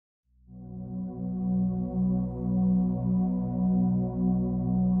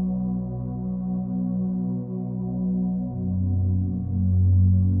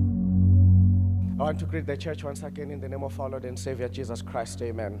I want to greet the church once again in the name of our Lord and Savior Jesus Christ.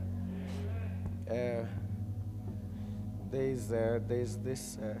 Amen. There's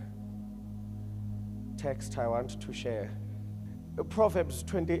this text I want to share. Proverbs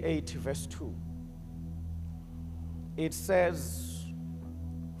 28 verse 2. It says,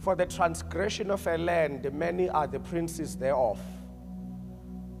 "For the transgression of a land, many are the princes thereof.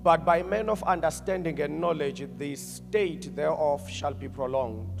 But by men of understanding and knowledge, the state thereof shall be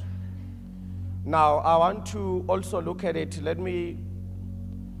prolonged." Now, I want to also look at it. Let me,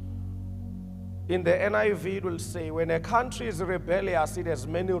 in the NIV, it will say, when a country is rebellious, it has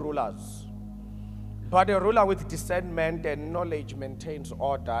many rulers. But a ruler with discernment and knowledge maintains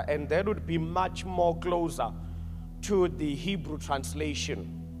order. And that would be much more closer to the Hebrew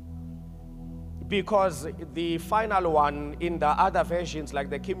translation. Because the final one in the other versions,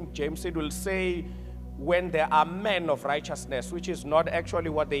 like the King James, it will say, when there are men of righteousness, which is not actually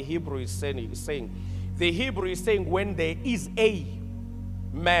what the Hebrew is saying. The Hebrew is saying when there is a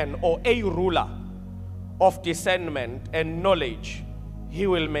man or a ruler of discernment and knowledge, he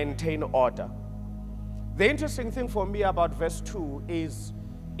will maintain order. The interesting thing for me about verse 2 is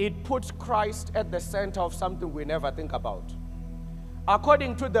it puts Christ at the center of something we never think about.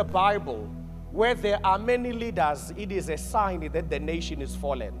 According to the Bible, where there are many leaders, it is a sign that the nation is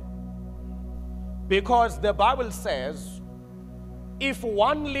fallen. Because the Bible says, if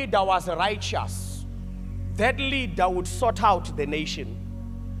one leader was righteous, that leader would sort out the nation.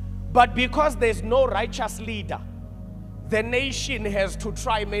 But because there's no righteous leader, the nation has to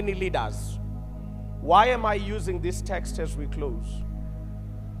try many leaders. Why am I using this text as we close?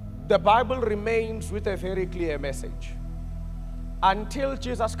 The Bible remains with a very clear message. Until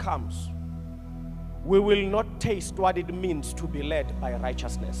Jesus comes, we will not taste what it means to be led by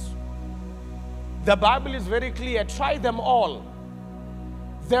righteousness. The Bible is very clear. Try them all.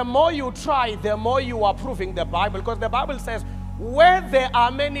 The more you try, the more you are proving the Bible. Because the Bible says, where there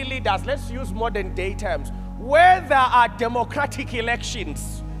are many leaders, let's use modern day terms, where there are democratic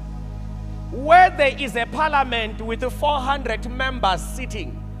elections, where there is a parliament with 400 members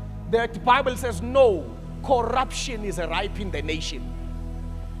sitting, the Bible says, no, corruption is ripe in the nation.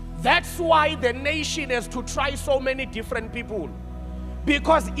 That's why the nation has to try so many different people,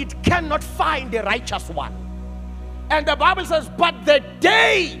 because it cannot find a righteous one. And the Bible says, but the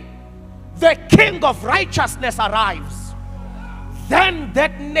day the King of righteousness arrives, then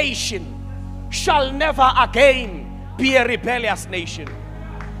that nation shall never again be a rebellious nation.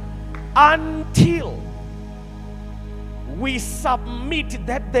 Until we submit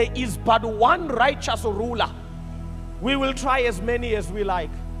that there is but one righteous ruler, we will try as many as we like.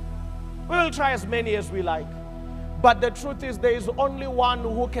 We will try as many as we like. But the truth is, there is only one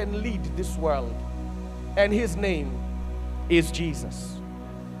who can lead this world, and his name is Jesus.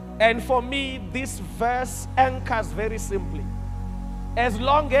 And for me, this verse anchors very simply. As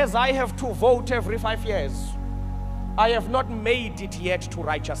long as I have to vote every 5 years, I have not made it yet to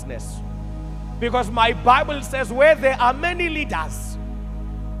righteousness. Because my Bible says where there are many leaders,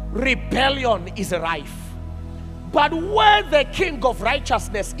 rebellion is rife. But where the King of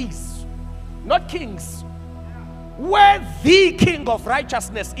righteousness is, not kings, where the King of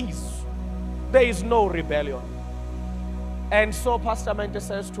righteousness is, there is no rebellion. And so Pastor Mente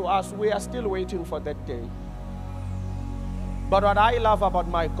says to us, we are still waiting for that day. But what I love about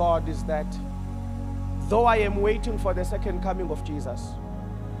my God is that though I am waiting for the second coming of Jesus,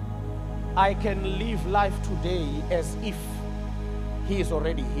 I can live life today as if he is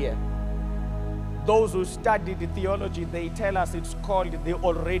already here. Those who study the theology, they tell us it's called the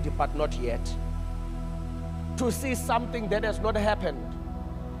already but not yet. To see something that has not happened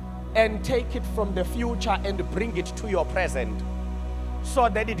and take it from the future and bring it to your present so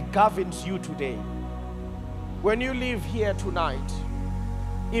that it governs you today. When you live here tonight,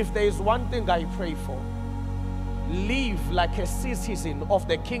 if there is one thing I pray for, live like a citizen of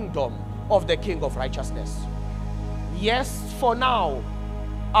the kingdom of the King of righteousness. Yes, for now,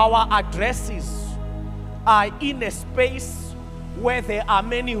 our addresses are in a space where there are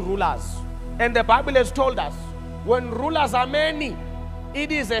many rulers. And the Bible has told us, when rulers are many,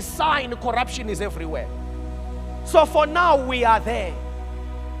 it is a sign corruption is everywhere. So for now, we are there.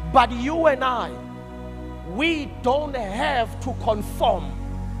 But you and I, we don't have to conform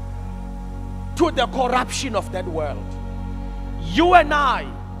to the corruption of that world. You and I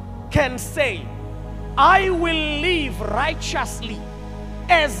can say, I will live righteously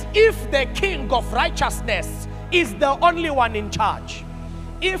as if the King of righteousness is the only one in charge.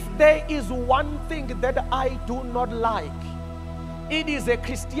 If there is one thing that I do not like, it is a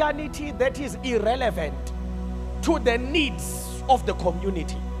Christianity that is irrelevant to the needs of the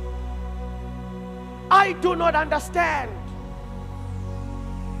community. I do not understand.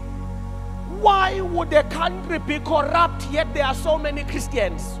 Why would a country be corrupt yet there are so many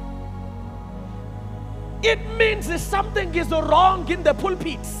Christians? It means that something is wrong in the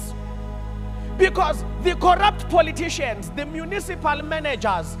pulpits. Because the corrupt politicians, the municipal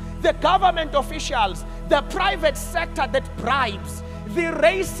managers, the government officials, the private sector that bribes, the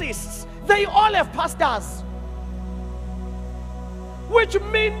racists, they all have pastors. Which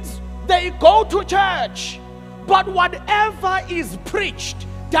means they go to church, but whatever is preached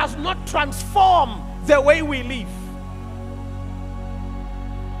does not transform the way we live.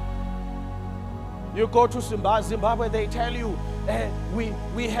 You go to Zimbabwe, they tell you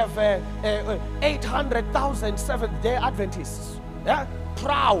we have 800,000 Seventh-day Adventists. Yeah?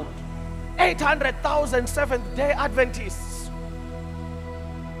 Proud. 800,000 Seventh-day Adventists.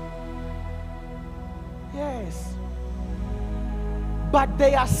 Yes. But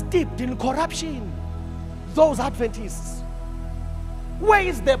they are steeped in corruption, those Adventists. Where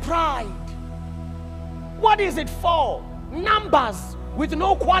is the pride? What is it for? Numbers with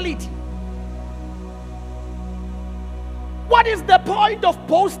no quality. What is the point of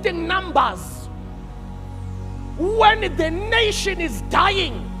boasting numbers when the nation is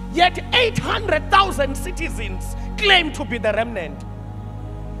dying, yet 800,000 citizens claim to be the remnant?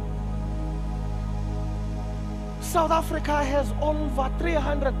 South Africa has over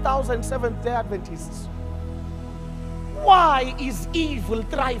 300,000 Seventh-day Adventists. Why is evil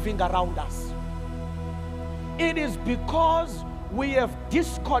thriving around us? It is because we have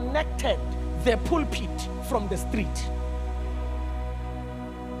disconnected the pulpit from the street.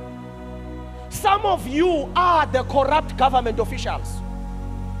 Some of you are the corrupt government officials.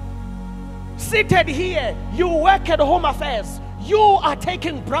 Seated here, you work at Home Affairs. You are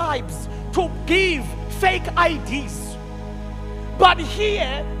taking bribes to give fake IDs. But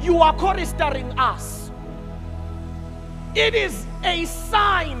here, you are choristering us. It is a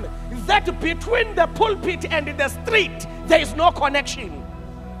sign that between the pulpit and the street, there is no connection.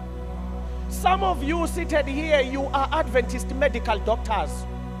 Some of you seated here, you are Adventist medical doctors.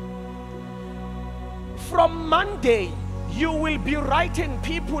 From Monday, you will be writing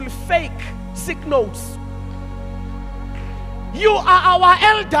people fake sick notes. You are our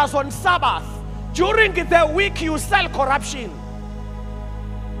elders on Sabbath. During the week, you sell corruption.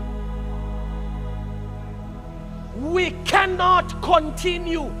 We cannot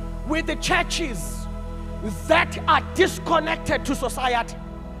continue with the churches that are disconnected to society.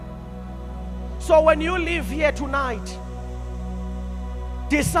 So when you leave here tonight,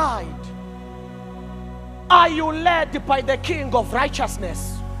 decide, are you led by the King of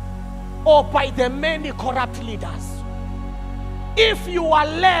Righteousness or by the many corrupt leaders? If you are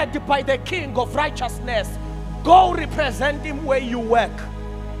led by the King of Righteousness, go represent him where you work.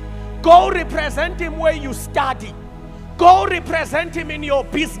 Go represent him where you study. Go represent him in your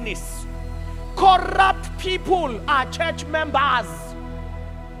business. Corrupt people are church members.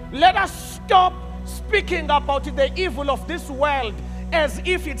 Let us stop speaking about the evil of this world as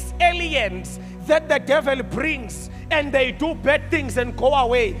if it's aliens that the devil brings and they do bad things and go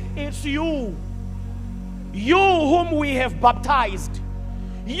away. It's you. You whom we have baptized.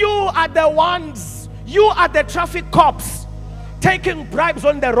 You are the ones. You are the traffic cops taking bribes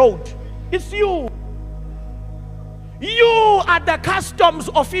on the road. It's you. You are the customs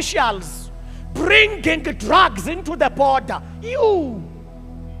officials bringing drugs into the border. You.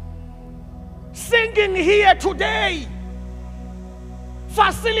 Singing here today,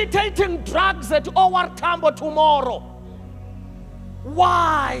 facilitating drugs at our Tambo tomorrow.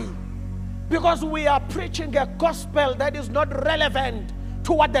 Why? Because we are preaching a gospel that is not relevant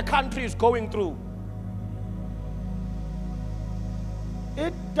to what the country is going through.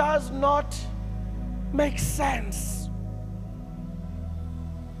 It does not make sense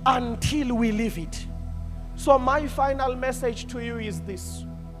until we live it. So my final message to you is this.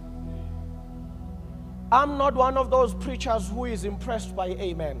 I'm not one of those preachers who is impressed by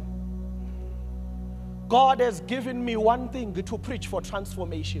amen. God has given me one thing to preach for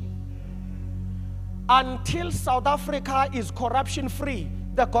transformation. Until South Africa is corruption free,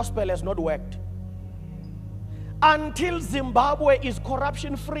 the gospel has not worked. Until Zimbabwe is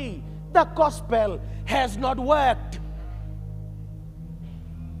corruption free, the gospel has not worked.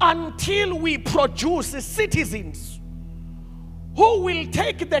 Until we produce citizens who will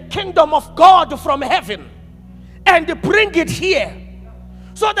take the kingdom of God from heaven and bring it here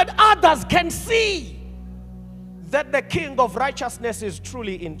so that others can see that the King of Righteousness is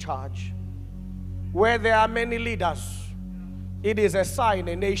truly in charge. Where there are many leaders, it is a sign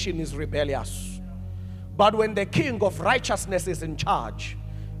a nation is rebellious. But when the King of Righteousness is in charge,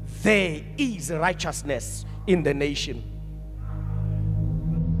 there is righteousness in the nation.